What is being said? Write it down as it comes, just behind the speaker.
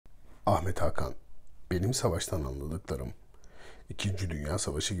Ahmet Hakan, benim savaştan anladıklarım. İkinci Dünya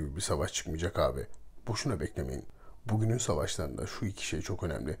Savaşı gibi bir savaş çıkmayacak abi. Boşuna beklemeyin. Bugünün savaşlarında şu iki şey çok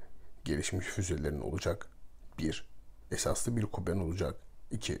önemli. Gelişmiş füzelerin olacak. 1. Esaslı bir kubben olacak.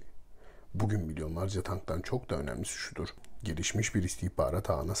 2. Bugün milyonlarca tanktan çok da önemlisi şudur. Gelişmiş bir istihbarat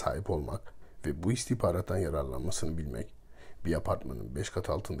ağına sahip olmak ve bu istihbarattan yararlanmasını bilmek. Bir apartmanın 5 kat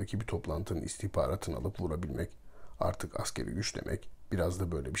altındaki bir toplantının istihbaratını alıp vurabilmek. Artık askeri güç demek, biraz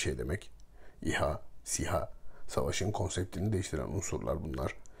da böyle bir şey demek. İHA, SİHA, savaşın konseptini değiştiren unsurlar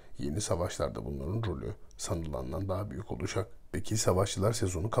bunlar. Yeni savaşlarda bunların rolü sanılandan daha büyük olacak. Vekil savaşçılar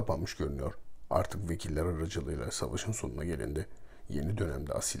sezonu kapanmış görünüyor. Artık vekiller aracılığıyla savaşın sonuna gelindi. Yeni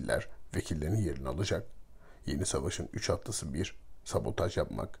dönemde asiller vekillerin yerini alacak. Yeni savaşın 3 atlısı: 1. Sabotaj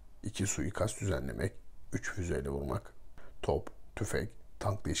yapmak, 2. Suikast düzenlemek, 3. Füzeyle vurmak. Top, tüfek,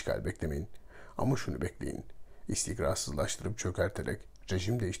 tankla işgal beklemeyin. Ama şunu bekleyin. İstikrarsızlaştırıp çökerterek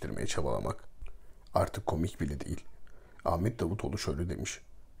rejim değiştirmeye çabalamak. Artık komik bile değil. Ahmet Davutoğlu şöyle demiş.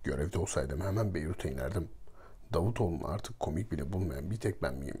 Görevde olsaydım hemen Beyrut'a inerdim. Davutoğlu'nu artık komik bile bulmayan bir tek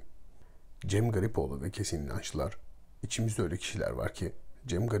ben miyim? Cem Garipoğlu ve kesin inançlılar. İçimizde öyle kişiler var ki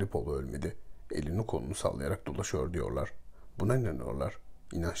Cem Garipoğlu ölmedi. Elini kolunu sallayarak dolaşıyor diyorlar. Buna inanıyorlar.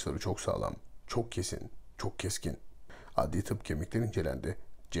 İnançları çok sağlam, çok kesin, çok keskin. Adli tıp kemikler incelendi.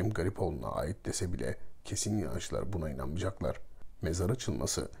 Cem Garipoğlu'na ait dese bile kesin inançlar buna inanmayacaklar. Mezar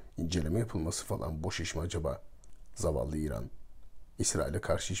açılması, inceleme yapılması falan boş iş mi acaba? Zavallı İran. İsrail'e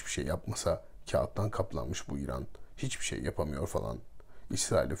karşı hiçbir şey yapmasa, kağıttan kaplanmış bu İran. Hiçbir şey yapamıyor falan.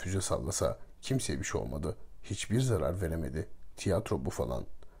 İsrail'e füze sallasa kimseye bir şey olmadı. Hiçbir zarar veremedi. Tiyatro bu falan.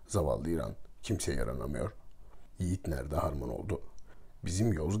 Zavallı İran. Kimseye yaranamıyor. Yiğit nerede harman oldu?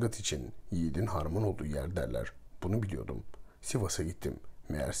 Bizim Yozgat için yiğidin harman olduğu yer derler. Bunu biliyordum. Sivas'a gittim.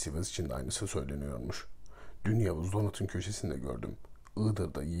 Meğer Sivas için de aynısı söyleniyormuş. Dün Yavuz Donat'ın köşesinde gördüm.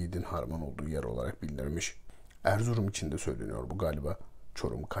 Iğdır'da yiğidin harman olduğu yer olarak bilinirmiş. Erzurum için de söyleniyor bu galiba.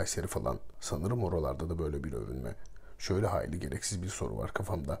 Çorum, Kayseri falan. Sanırım oralarda da böyle bir övünme. Şöyle hayli gereksiz bir soru var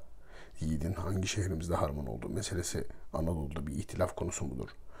kafamda. Yiğidin hangi şehrimizde harman olduğu meselesi Anadolu'da bir ihtilaf konusu mudur?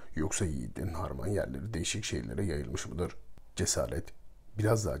 Yoksa yiğidin harman yerleri değişik şehirlere yayılmış mıdır? Cesaret.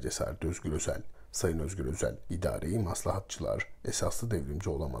 Biraz daha cesaret Özgür Özel. Sayın Özgür Özel, idareyi maslahatçılar, esaslı devrimci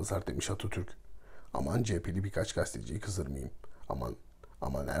olamazlar demiş Atatürk. Aman CHP'li birkaç gazeteciyi kızdırmayayım.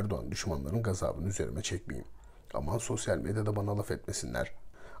 Aman Erdoğan düşmanların gazabını üzerime çekmeyeyim. Aman sosyal medyada bana laf etmesinler.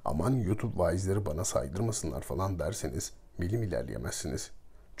 Aman YouTube vaizleri bana saydırmasınlar falan derseniz milim ilerleyemezsiniz.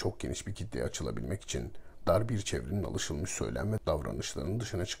 Çok geniş bir kitleye açılabilmek için dar bir çevrenin alışılmış söylem ve davranışlarının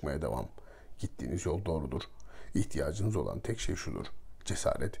dışına çıkmaya devam. Gittiğiniz yol doğrudur. İhtiyacınız olan tek şey şudur.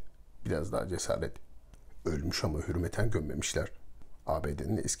 Cesaret. Biraz daha cesaret. Ölmüş ama hürmeten gömmemişler.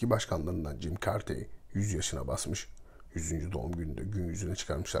 ABD'nin eski başkanlarından Jim Carter'i 100 yaşına basmış. 100. doğum gününde gün yüzüne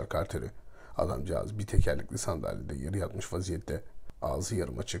çıkarmışlar Carter'i. Adamcağız bir tekerlekli sandalyede yarı yatmış vaziyette. Ağzı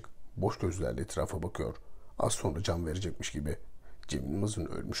yarım açık, boş gözlerle etrafa bakıyor. Az sonra can verecekmiş gibi. Cem Yılmaz'ın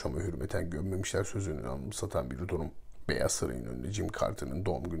ölmüş ama hürmeten gömmemişler sözünü anımsatan bir durum. Beyaz Saray'ın önüne Jim Carter'ın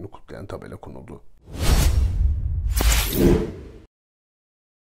doğum gününü kutlayan tabela konuldu.